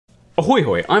Ahoy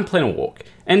hoy, I'm Planet Walk,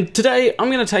 and today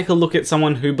I'm going to take a look at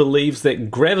someone who believes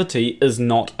that gravity is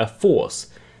not a force.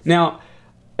 Now,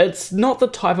 it's not the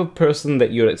type of person that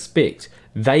you'd expect.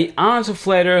 They aren't a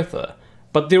flat earther,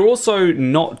 but they're also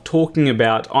not talking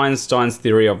about Einstein's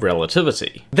theory of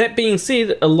relativity. That being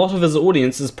said, a lot of his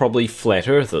audience is probably flat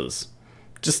earthers.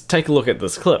 Just take a look at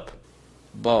this clip.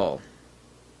 Ball.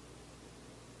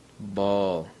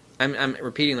 Ball. I'm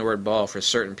repeating the word ball for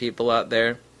certain people out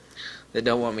there that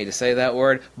don't want me to say that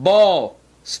word. Ball!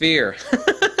 Sphere.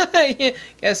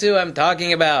 Guess who I'm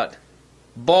talking about?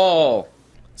 Ball.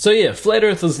 So yeah, flat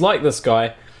earthers like this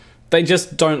guy, they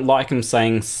just don't like him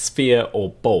saying sphere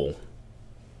or ball.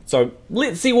 So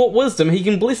let's see what wisdom he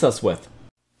can bless us with.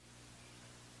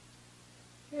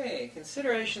 Hey,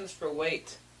 considerations for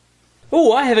weight.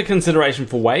 Oh, I have a consideration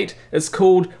for weight. It's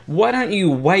called, why don't you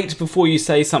wait before you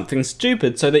say something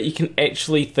stupid so that you can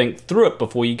actually think through it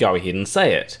before you go ahead and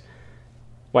say it.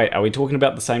 Wait, are we talking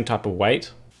about the same type of weight?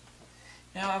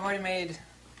 Now, I've already made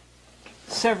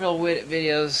several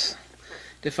videos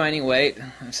defining weight.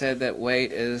 I've said that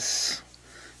weight is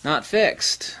not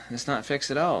fixed. It's not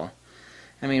fixed at all.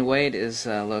 I mean, weight is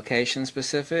location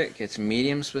specific, it's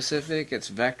medium specific, it's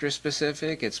vector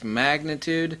specific, it's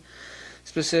magnitude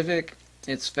specific,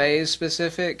 it's phase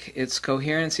specific, it's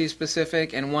coherency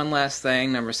specific, and one last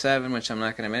thing, number 7, which I'm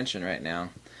not going to mention right now.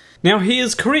 Now, he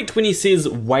is correct when he says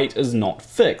weight is not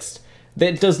fixed.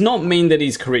 That does not mean that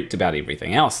he's correct about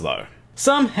everything else, though.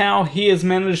 Somehow, he has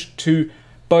managed to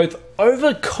both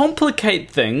overcomplicate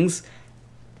things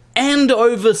and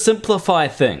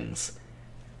oversimplify things.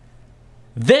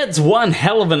 That's one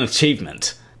hell of an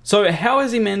achievement. So how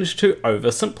has he managed to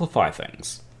oversimplify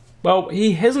things? Well,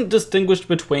 he hasn't distinguished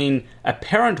between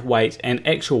apparent weight and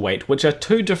actual weight, which are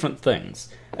two different things.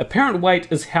 Apparent weight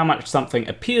is how much something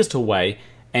appears to weigh,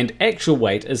 and actual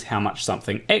weight is how much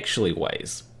something actually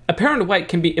weighs. Apparent weight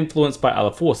can be influenced by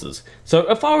other forces. So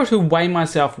if I were to weigh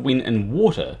myself when in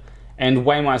water, and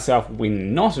weigh myself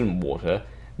when not in water,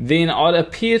 then I'd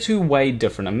appear to weigh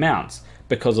different amounts,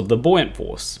 because of the buoyant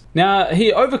force. Now,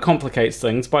 he overcomplicates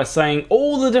things by saying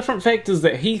all the different factors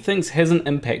that he thinks has an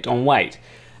impact on weight,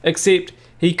 except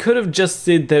he could have just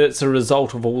said that it's a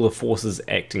result of all the forces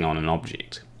acting on an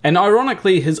object. And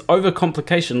ironically, his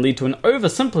overcomplication led to an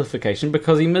oversimplification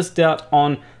because he missed out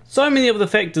on so many of the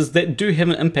factors that do have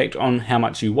an impact on how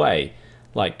much you weigh,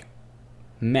 like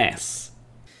mass.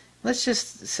 Let's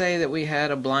just say that we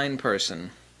had a blind person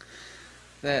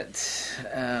that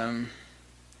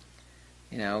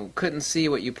couldn't see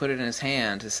what you put in his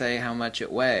hand to say how much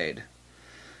it weighed.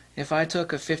 If I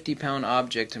took a 50-pound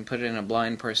object and put it in a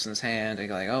blind person's hand, they'd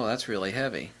go like, oh, that's really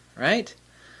heavy, right?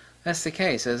 That's the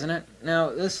case, isn't it?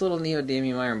 Now, this little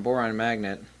neodymium iron boron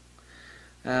magnet,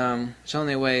 which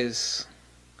only weighs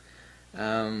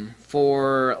a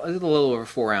little over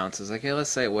 4 ounces. Okay, let's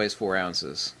say it weighs 4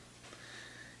 ounces.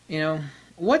 You know,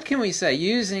 what can we say?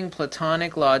 Using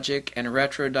Platonic logic and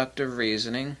retroductive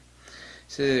reasoning,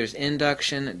 so there's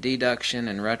induction, deduction,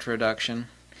 and retroduction.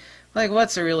 Like,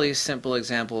 what's a really simple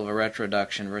example of a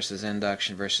retroduction versus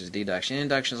induction versus deduction?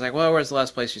 Induction is like, well, where's the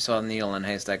last place you saw the needle in a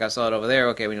haystack? I saw it over there.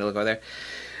 Okay, we need to look over there.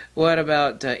 What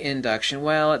about induction?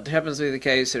 Well, it happens to be the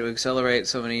case that it would accelerate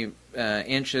so many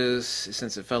inches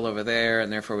since it fell over there, and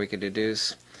therefore we could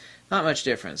deduce. Not much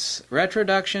difference.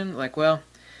 Retroduction, like, well,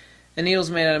 the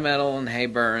needle's made out of metal and hay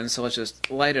burns, so let's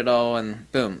just light it all and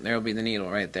boom, there will be the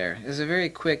needle right there. It's a very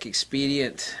quick,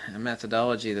 expedient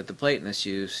methodology that the Platonists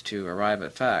used to arrive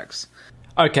at facts.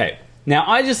 Okay, now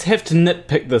I just have to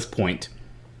nitpick this point.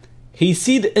 He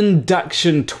said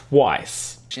induction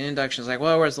twice. Induction is like,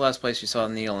 well, where's the last place you saw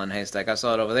the needle in a haystack? I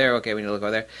saw it over there. Okay, we need to look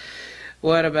over there.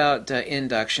 What about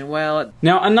induction? Well,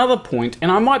 now another point,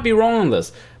 and I might be wrong on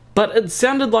this, but it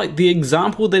sounded like the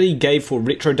example that he gave for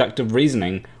retroductive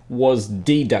reasoning was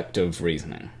deductive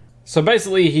reasoning. So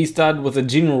basically he started with a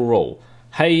general rule.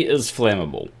 Hay is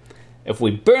flammable. If we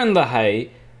burn the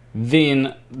hay,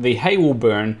 then the hay will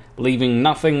burn, leaving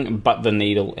nothing but the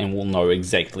needle, and we'll know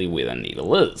exactly where the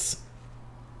needle is.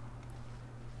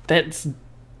 That's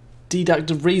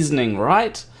deductive reasoning,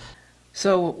 right?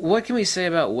 So what can we say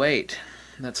about weight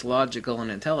that's logical and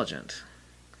intelligent?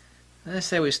 Let's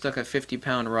say we stuck a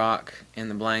 50-pound rock in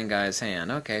the blind guy's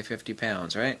hand. Okay, 50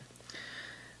 pounds, right?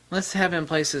 Let's have him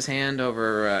place his hand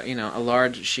over, a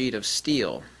large sheet of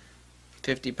steel.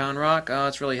 50-pound rock? Oh,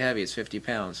 it's really heavy. It's 50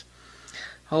 pounds.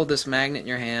 Hold this magnet in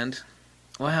your hand.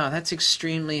 Wow, that's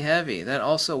extremely heavy. That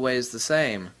also weighs the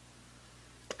same.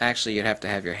 Actually, you'd have to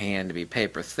have your hand to be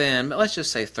paper thin, but let's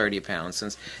just say 30 pounds,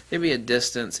 since there'd be a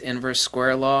distance inverse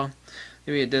square law.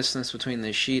 There'd be a distance between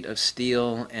the sheet of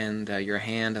steel and your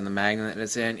hand and the magnet that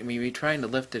it's in. I mean, you'd be trying to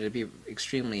lift it, it'd be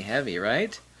extremely heavy,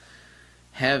 right?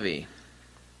 Heavy.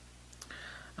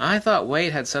 I thought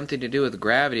weight had something to do with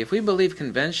gravity. If we believe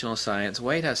conventional science,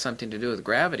 weight has something to do with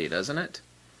gravity, doesn't it?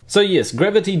 So yes,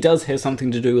 gravity does have something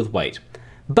to do with weight.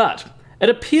 But it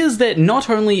appears that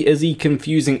not only is he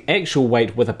confusing actual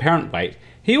weight with apparent weight,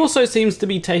 he also seems to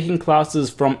be taking classes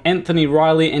from Anthony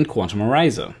Riley and Quantum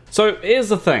Eraser. So here's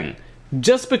the thing.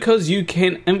 Just because you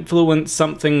can influence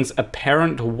something's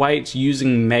apparent weight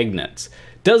using magnets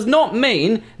does not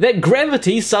mean that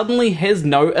gravity suddenly has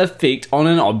no effect on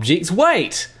an object's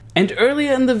weight. And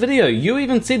earlier in the video, you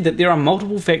even said that there are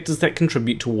multiple factors that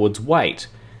contribute towards weight.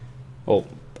 Well,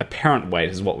 apparent weight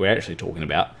is what we're actually talking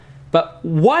about. But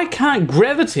why can't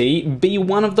gravity be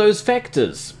one of those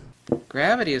factors?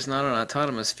 Gravity is not an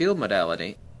autonomous field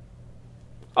modality.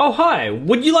 Oh hi,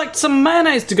 would you like some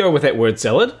mayonnaise to go with that word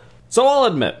salad? So I'll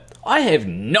admit, I have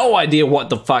no idea what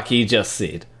the fuck he just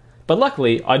said. But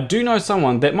luckily, I do know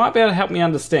someone that might be able to help me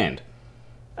understand.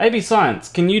 AB Science,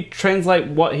 can you translate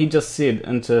what he just said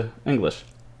into English?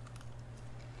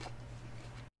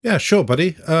 Yeah, sure, buddy.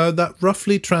 That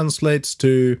roughly translates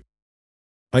to,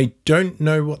 I don't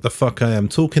know what the fuck I am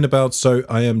talking about, so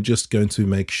I am just going to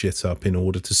make shit up in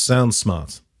order to sound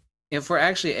smart. If we're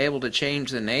actually able to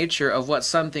change the nature of what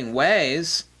something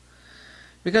weighs,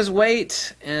 because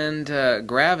weight and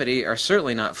gravity are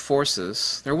certainly not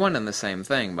forces. They're one and the same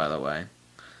thing, by the way.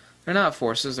 They're not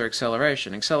forces, they're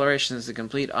acceleration. Acceleration is the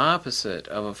complete opposite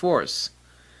of a force.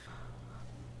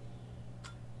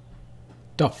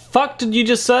 The fuck did you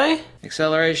just say?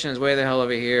 Acceleration is way the hell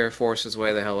over here, force is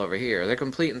way the hell over here. They're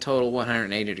complete and total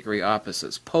 180-degree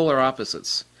opposites, polar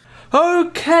opposites.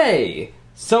 Okay,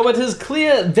 so it is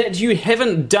clear that you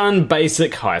haven't done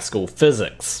basic high school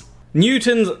physics.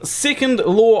 Newton's second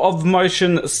law of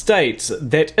motion states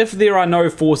that if there are no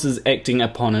forces acting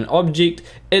upon an object,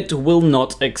 it will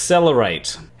not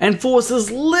accelerate. And force is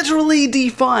literally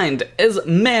defined as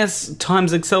mass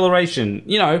times acceleration.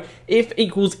 You know, F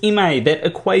equals ma, that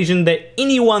equation that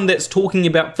anyone that's talking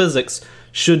about physics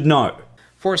should know.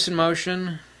 Force in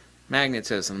motion,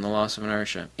 magnetism, the loss of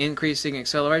inertia. Increasing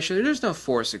acceleration, there's no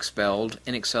force expelled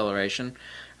in acceleration.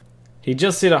 He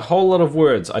just said a whole lot of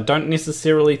words. I don't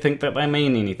necessarily think that they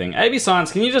mean anything. AB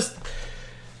Science, can you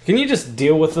just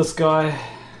deal with this guy?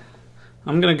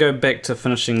 I'm gonna go back to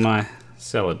finishing my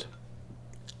salad.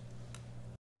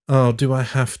 Oh, do I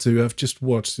have to? I've just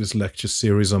watched this lecture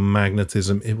series on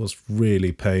magnetism. It was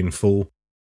really painful.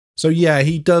 So yeah,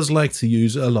 he does like to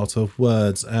use a lot of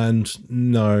words, and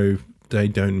no, they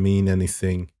don't mean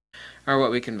anything. Or what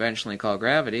we conventionally call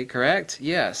gravity, correct?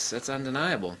 Yes, that's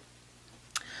undeniable.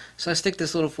 So I stick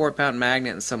this little 4-pound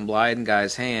magnet in some blind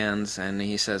guy's hands, and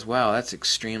he says, wow, that's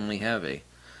extremely heavy.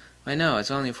 I know, it's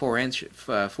only 4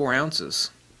 ounces.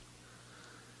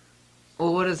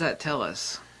 Well, what does that tell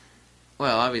us?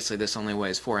 Well, obviously this only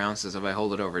weighs 4 ounces if I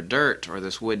hold it over dirt or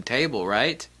this wood table,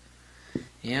 right?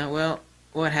 Yeah, well,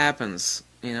 what happens?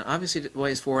 You know, obviously it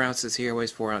weighs 4 ounces here,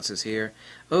 weighs 4 ounces here.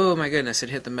 Oh my goodness,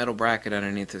 it hit the metal bracket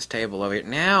underneath this table over here.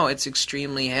 Now it's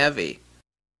extremely heavy.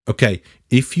 Okay,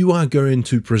 if you are going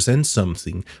to present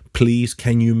something, please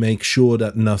can you make sure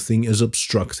that nothing is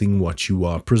obstructing what you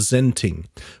are presenting.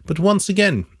 But once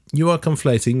again, you are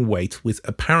conflating weight with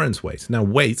apparent weight. Now,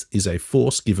 weight is a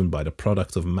force given by the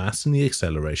product of mass and the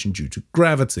acceleration due to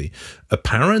gravity.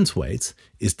 Apparent weight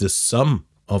is the sum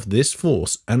of this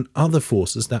force and other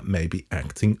forces that may be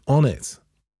acting on it.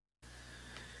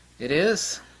 It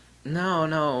is?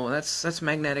 No, that's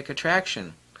magnetic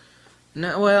attraction.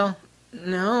 No, well...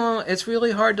 No, it's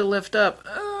really hard to lift up.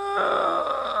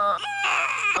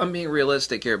 I'm being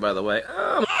realistic here, by the way.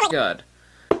 Oh my god.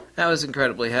 That was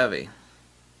incredibly heavy.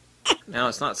 Now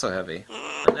it's not so heavy.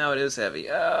 Now it is heavy.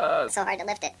 It's so hard to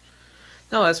lift it.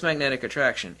 No, that's magnetic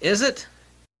attraction. Is it?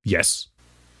 Yes.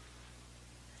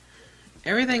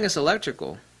 Everything is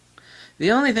electrical.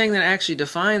 The only thing that actually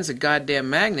defines a goddamn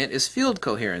magnet is field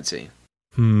coherency.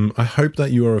 I hope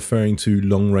that you are referring to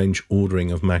long-range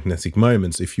ordering of magnetic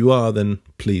moments. If you are, then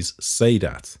please say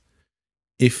that.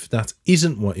 If that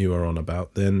isn't what you are on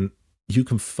about, then you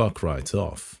can fuck right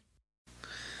off.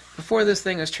 Before this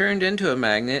thing is turned into a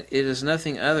magnet, it is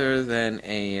nothing other than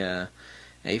a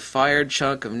fired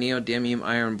chunk of neodymium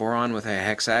iron boron with a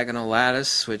hexagonal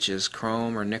lattice, which is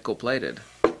chrome or nickel plated.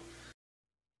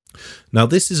 Now,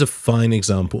 this is a fine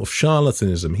example of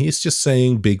charlatanism. He is just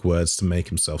saying big words to make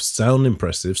himself sound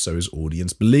impressive so his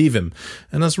audience believe him.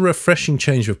 And as a refreshing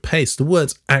change of pace, the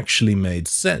words actually made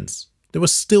sense. They were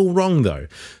still wrong though.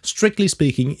 Strictly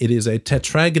speaking, it is a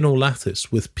tetragonal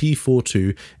lattice with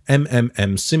P42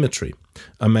 MMM symmetry.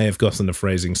 I may have gotten the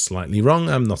phrasing slightly wrong,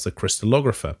 I'm not a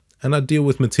crystallographer, and I deal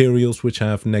with materials which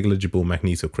have negligible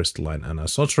magnetocrystalline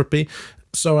anisotropy,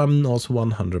 so I'm not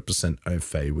 100% au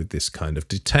fait with this kind of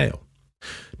detail.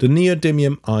 The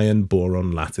neodymium iron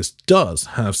boron lattice does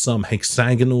have some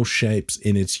hexagonal shapes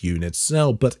in its unit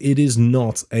cell, but it is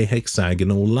not a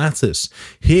hexagonal lattice.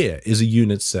 Here is a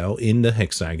unit cell in the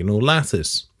hexagonal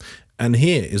lattice, and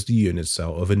here is the unit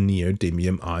cell of a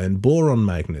neodymium iron boron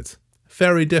magnet.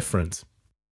 Very different.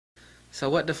 So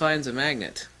what defines a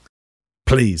magnet?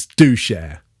 Please do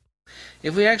share.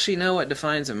 If we actually know what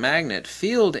defines a magnet,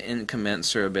 field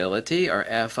incommensurability, or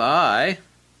FI,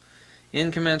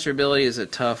 incommensurability is a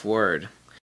tough word.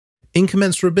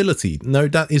 Incommensurability, no,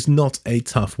 that is not a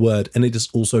tough word, and it is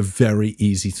also very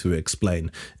easy to explain.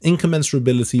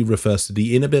 Incommensurability refers to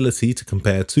the inability to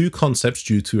compare two concepts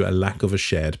due to a lack of a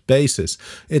shared basis.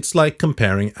 It's like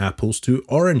comparing apples to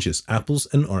oranges. Apples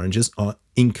and oranges are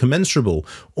incommensurable.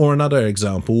 Or another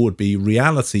example would be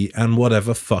reality and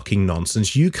whatever fucking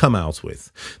nonsense you come out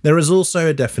with. There is also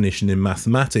a definition in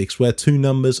mathematics where two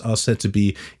numbers are said to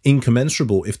be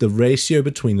incommensurable if the ratio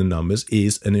between the numbers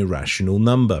is an irrational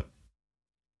number.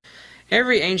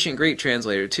 Every ancient Greek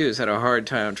translator, too, has had a hard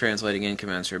time translating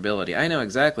incommensurability. I know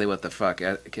exactly what the fuck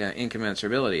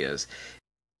incommensurability is.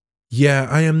 Yeah,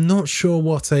 I am not sure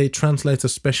what a translator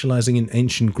specializing in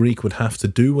ancient Greek would have to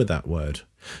do with that word.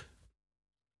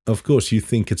 Of course, you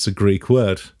think it's a Greek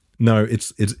word. No,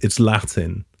 it's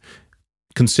Latin.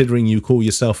 Considering you call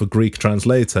yourself a Greek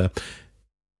translator,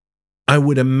 I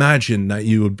would imagine that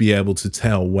you would be able to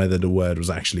tell whether the word was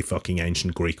actually fucking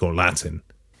ancient Greek or Latin.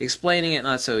 Explaining it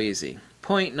not so easy.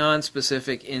 Point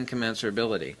non-specific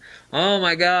incommensurability. Oh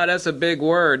my god, that's a big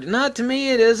word. Not to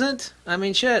me it isn't. I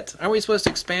mean shit, are we supposed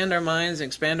to expand our minds and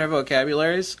expand our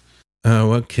vocabularies?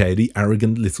 Oh, okay, the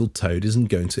arrogant little toad isn't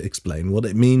going to explain what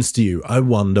it means to you. I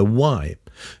wonder why.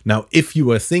 Now, if you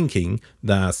were thinking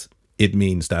that it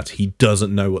means that he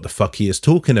doesn't know what the fuck he is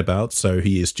talking about, so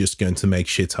he is just going to make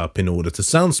shit up in order to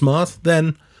sound smart,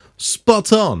 then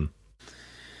spot on.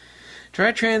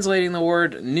 Try translating the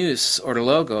word nous, or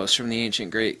logos, from the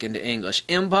ancient Greek into English.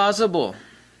 Impossible.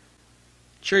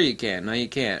 Sure you can. No, you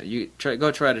can't. Go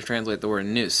try to translate the word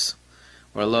nous,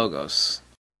 or logos.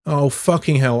 Oh,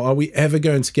 fucking hell, are we ever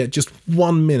going to get just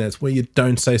 1 minute where you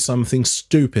don't say something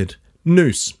stupid?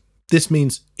 Nous. This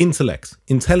means intellect,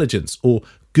 intelligence, or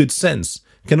good sense.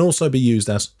 Can also be used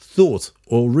as thought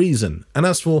or reason. And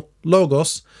as for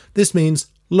logos, this means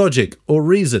logic or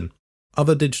reason.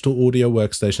 Other digital audio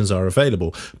workstations are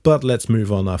available, but let's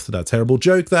move on after that terrible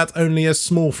joke that only a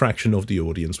small fraction of the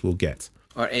audience will get.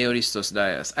 Or aoristos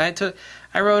dias.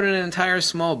 I wrote an entire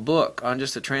small book on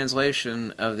just a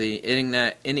translation of the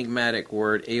enigmatic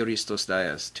word aoristos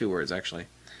dias. 2 words, actually.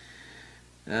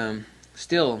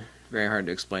 Still very hard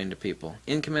to explain to people.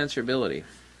 Incommensurability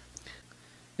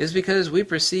is because we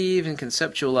perceive and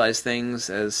conceptualize things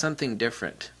as something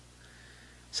different.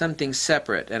 Something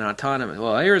separate and autonomous.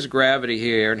 Well, here's gravity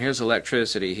here, and here's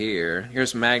electricity here.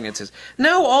 Here's magnetism.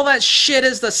 No, all that shit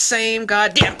is the same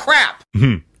goddamn crap!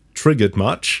 Triggered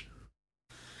much?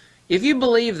 If you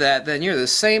believe that, then you're the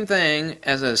same thing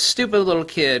as a stupid little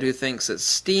kid who thinks that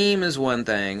steam is one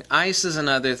thing, ice is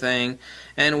another thing,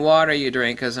 and water you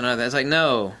drink is another. It's like,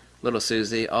 no, little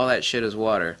Susie, all that shit is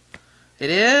water. It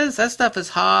is? That stuff is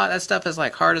hot. That stuff is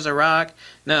like hard as a rock.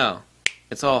 No,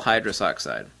 it's all hydrous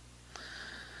oxide.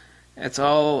 It's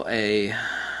all a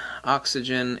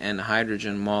oxygen and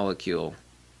hydrogen molecule.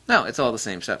 No, it's all the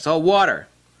same stuff. It's all water.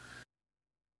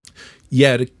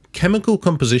 Yeah, the chemical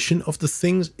composition of the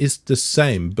things is the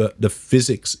same, but the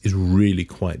physics is really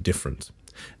quite different.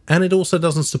 And it also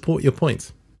doesn't support your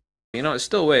point. You know, it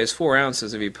still weighs 4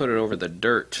 ounces if you put it over the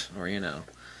dirt or,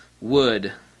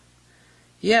 wood.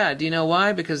 Yeah, do you know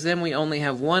why? Because then we only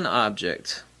have one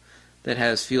object that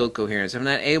has field coherence. I'm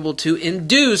not able to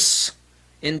induce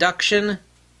induction.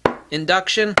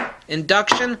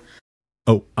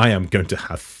 Oh, I am going to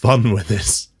have fun with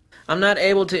this. I'm not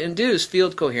able to induce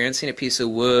field coherence in a piece of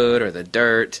wood or the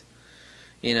dirt,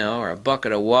 or a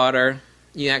bucket of water.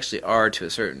 You actually are to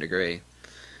a certain degree.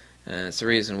 It's the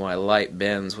reason why light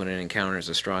bends when it encounters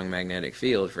a strong magnetic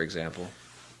field, for example.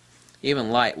 Even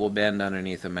light will bend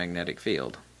underneath a magnetic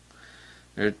field.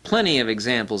 There are plenty of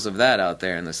examples of that out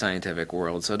there in the scientific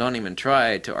world, so don't even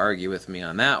try to argue with me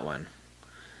on that one.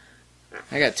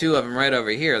 I got 2 of them right over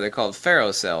here. They're called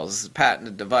ferrocells. This is a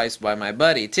patented device by my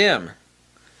buddy, Tim.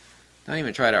 Don't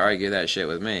even try to argue that shit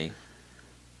with me.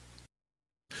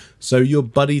 So your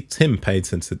buddy Tim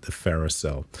patented the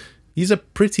ferrocell. He's a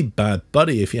pretty bad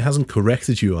buddy if he hasn't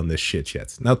corrected you on this shit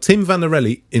yet. Now, Tim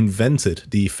Vanderelli invented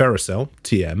the ferrocell,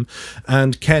 TM,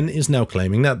 and Ken is now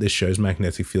claiming that this shows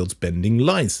magnetic fields bending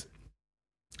light.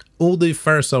 All the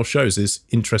ferrocell shows is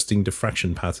interesting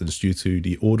diffraction patterns due to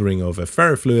the ordering of a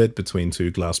ferrofluid between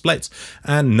two glass plates.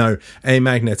 And no, a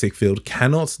magnetic field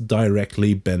cannot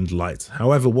directly bend light.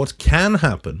 However, what can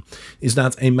happen is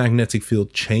that a magnetic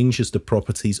field changes the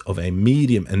properties of a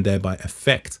medium and thereby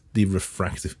affect the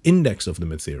refractive index of the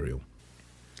material.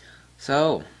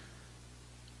 So,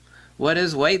 what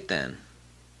is weight then?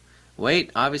 Weight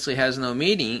obviously has no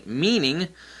meaning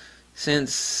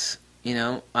since, you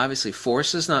know, obviously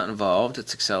force is not involved,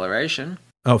 it's acceleration.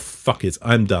 Oh, fuck it,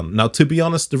 I'm done. Now, to be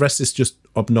honest, the rest is just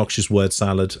obnoxious word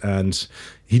salad, and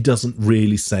he doesn't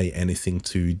really say anything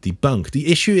to debunk.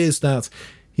 The issue is that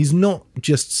he's not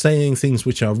just saying things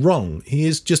which are wrong, he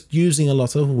is just using a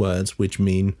lot of words which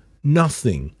mean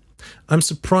nothing. I'm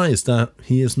surprised that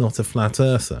he is not a flat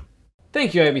earther.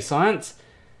 Thank you, AB Science.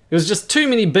 It was just too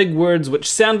many big words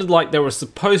which sounded like they were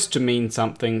supposed to mean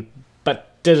something,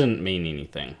 but didn't mean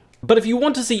anything. But if you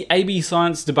want to see AB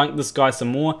Science debunk this guy some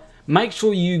more, make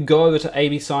sure you go over to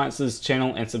AB Science's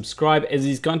channel and subscribe, as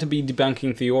he's going to be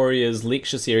debunking Theoria's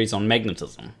lecture series on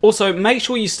magnetism. Also, make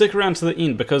sure you stick around to the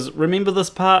end, because remember this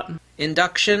part?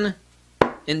 Induction,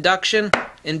 induction,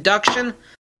 induction.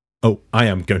 Oh, I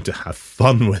am going to have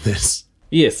fun with this.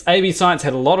 Yes, AB Science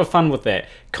had a lot of fun with that.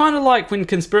 Kinda like when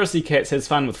Conspiracy Cats has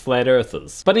fun with flat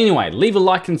earthers. But anyway, leave a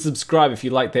like and subscribe if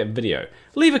you liked that video.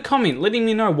 Leave a comment letting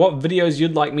me know what videos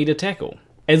you'd like me to tackle.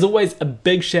 As always, a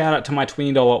big shout out to my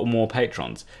 $20 or more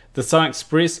patrons.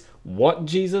 TheSunExpress, What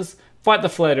Jesus, Fight the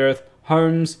Flat Earth,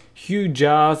 Holmes, Hugh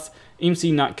Jarsz,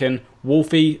 M.C.Nutkin,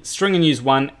 Wolfie, Stringer News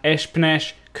 1,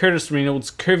 Ashpanash, Curtis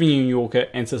Reynolds, Curvy New Yorker,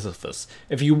 and Syssiphus.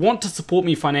 If you want to support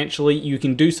me financially, you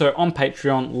can do so on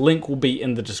Patreon, link will be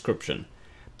in the description.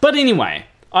 But anyway,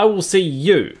 I will see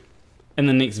you in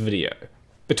the next video.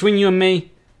 Between you and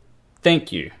me,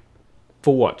 thank you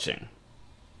for watching.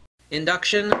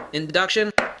 Induction,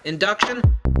 induction, induction.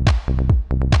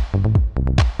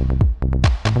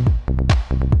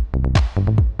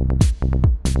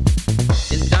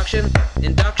 Induction,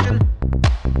 induction.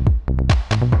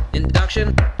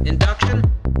 Induction, induction.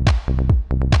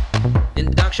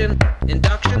 Induction,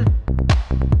 induction.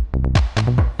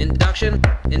 Induction,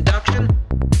 induction.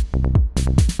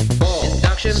 Ball,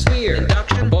 induction, sphere,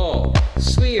 induction, ball,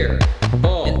 sphere,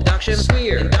 ball, induction,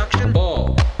 sphere, induction,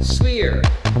 ball, sphere,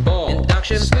 ball,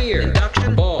 induction, sphere,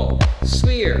 induction, ball,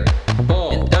 sphere,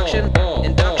 ball, induction, ball,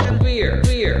 induction, sphere,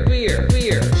 sphere, sphere,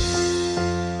 sphere.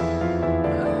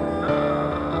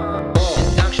 Ball,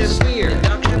 induction, sphere,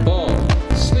 induction, ball,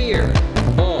 sphere,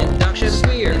 ball, induction,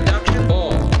 sphere, induction,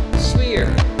 ball,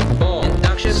 sphere, ball,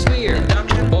 induction, sphere,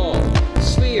 induction, ball,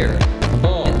 sphere,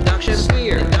 ball, induction,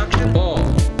 sphere, induction, ball,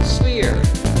 sphere.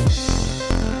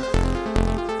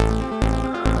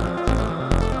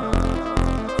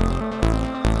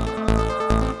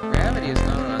 Gravity is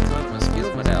not an autonomous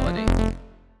field modality.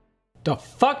 The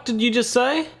fuck did you just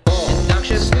say? Ball,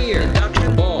 induction, sphere,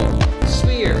 induction, ball.